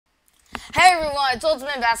Hey everyone, it's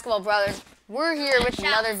Ultimate Basketball Brothers. We're here with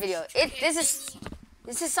another video. This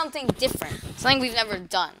is something different, something we've never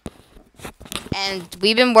done, and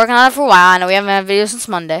we've been working on it for a while. I know we haven't had a video since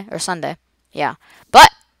Monday or Sunday, yeah. But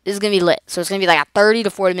this is gonna be lit, so it's gonna be like a 30 to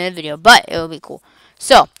 40 minute video, but it'll be cool.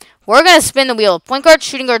 So we're gonna spin the wheel of point guards,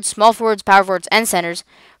 shooting guards, small forwards, power forwards, and centers.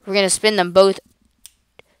 We're gonna spin them both.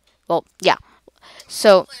 Well, yeah.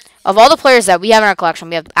 So of all the players that we have in our collection,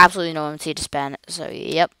 we have absolutely no MT to spend. So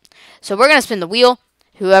yep. So we're gonna spin the wheel.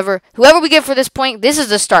 Whoever we get for this point, this is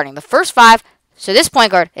the starting. The first five. So this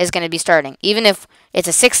point guard is gonna be starting, even if it's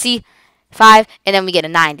a 65, and then we get a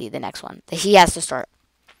 90. The next one, he has to start.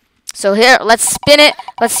 So here, let's spin it.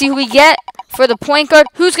 Let's see who we get for the point guard.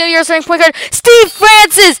 Who's gonna be our starting point guard? Steve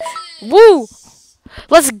Francis. Woo!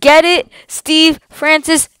 Let's get it, Steve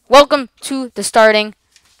Francis. Welcome to the starting.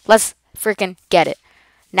 Let's freaking get it.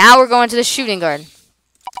 Now we're going to the shooting guard.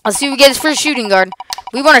 Let's see who we get for shooting guard.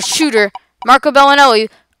 We want a shooter, Marco Bellinelli.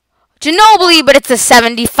 Ginobili, but it's a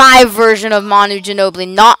 75 version of Manu Ginobili,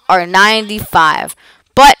 not our 95.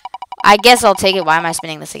 But I guess I'll take it. Why am I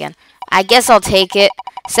spinning this again? I guess I'll take it.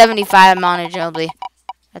 75 Manu Ginobili.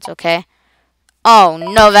 That's okay. Oh,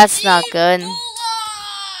 no, that's not good.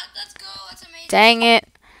 Let's go. That's amazing. Dang it.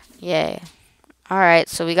 Yay. Alright,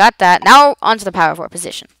 so we got that. Now onto the power forward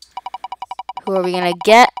position. Who are we going to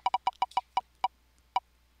get?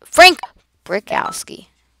 Frank Brickowski.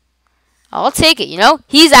 I'll take it, you know?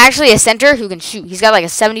 He's actually a center who can shoot. He's got like a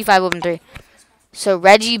 75 open three. So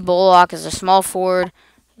Reggie Bullock is a small forward,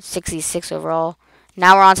 66 overall.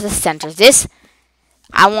 Now we're on to the centers. This,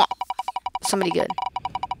 I want somebody good.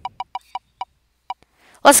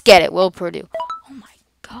 Let's get it, Will Purdue. Oh my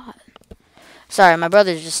god. Sorry, my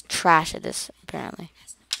brother's just trash at this, apparently.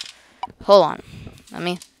 Hold on.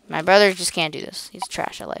 My brother just can't do this. He's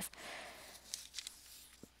trash at life.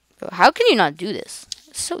 Bro, how can you not do this?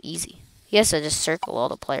 It's so easy. He has to just circle all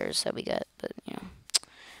the players that we get, but, you know,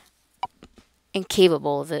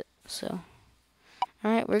 incapable of it, so.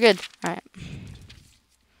 Alright, we're good. Alright.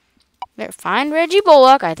 There, find Reggie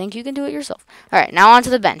Bullock. I think you can do it yourself. Alright, now onto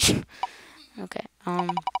the bench. Okay,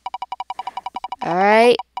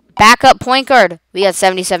 alright. Backup point guard. We got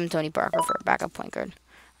 77 Tony Parker for a backup point guard.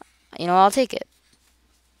 You know, I'll take it.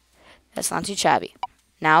 That's not too shabby.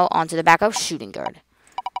 Now, onto the backup shooting guard.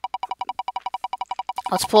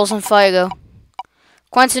 Let's pull some Figo.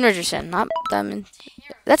 Quentin Richardson.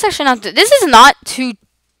 That's actually not... This is not too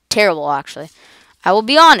terrible, actually. I will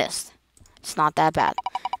be honest. It's not that bad.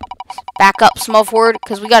 Backup small forward,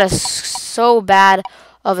 because we got so bad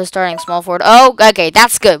of a starting small forward. Oh, okay,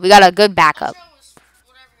 that's good. We got a good backup.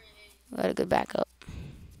 We got a good backup.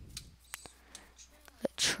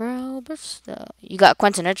 You got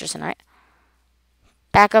Quentin Richardson, right?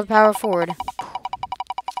 Backup power forward.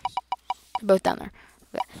 Both down there.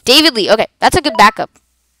 Okay. David Lee. Okay, that's a good backup.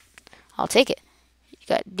 I'll take it. You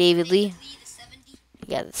got David Lee.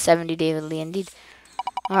 Yeah, the 70 David Lee indeed.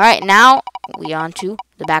 Alright, now we on to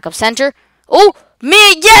the backup center. Oh,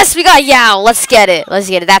 man, yes, we got Yao. Let's get it. Let's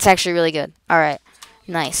get it. That's actually really good. Alright,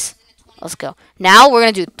 nice. Let's go. Now we're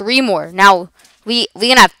going to do 3 more. Now, we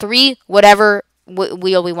can have 3 whatever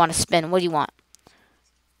wheel we want to spin. What do you want?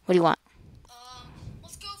 What do you want?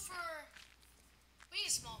 Let's go for... We need a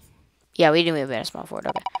small forward. Yeah, we do need a small forward.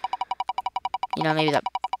 Okay. You know, maybe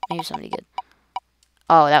somebody good.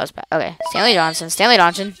 Oh, that was bad. Okay, Stanley Johnson. Stanley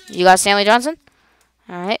Johnson. You got Stanley Johnson?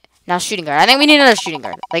 Alright. Now shooting guard. I think we need another shooting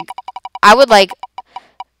guard. Like, I would like...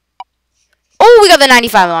 Oh, we got the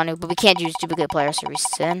 95 Manu, but we can't use duplicate players to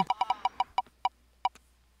resend.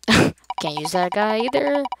 Can't use that guy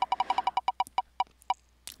either.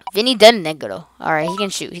 Vinny Del Negro. Alright, he can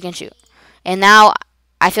shoot. He can shoot. And now,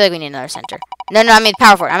 I feel like we need another center. No, I mean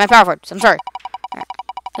power forward. I meant power forward. I'm sorry. Right.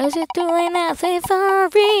 Is it doing that? Say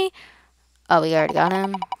sorry. Oh, we already got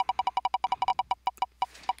him.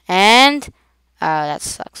 And, that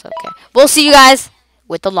sucks. Okay. We'll see you guys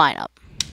with the lineup.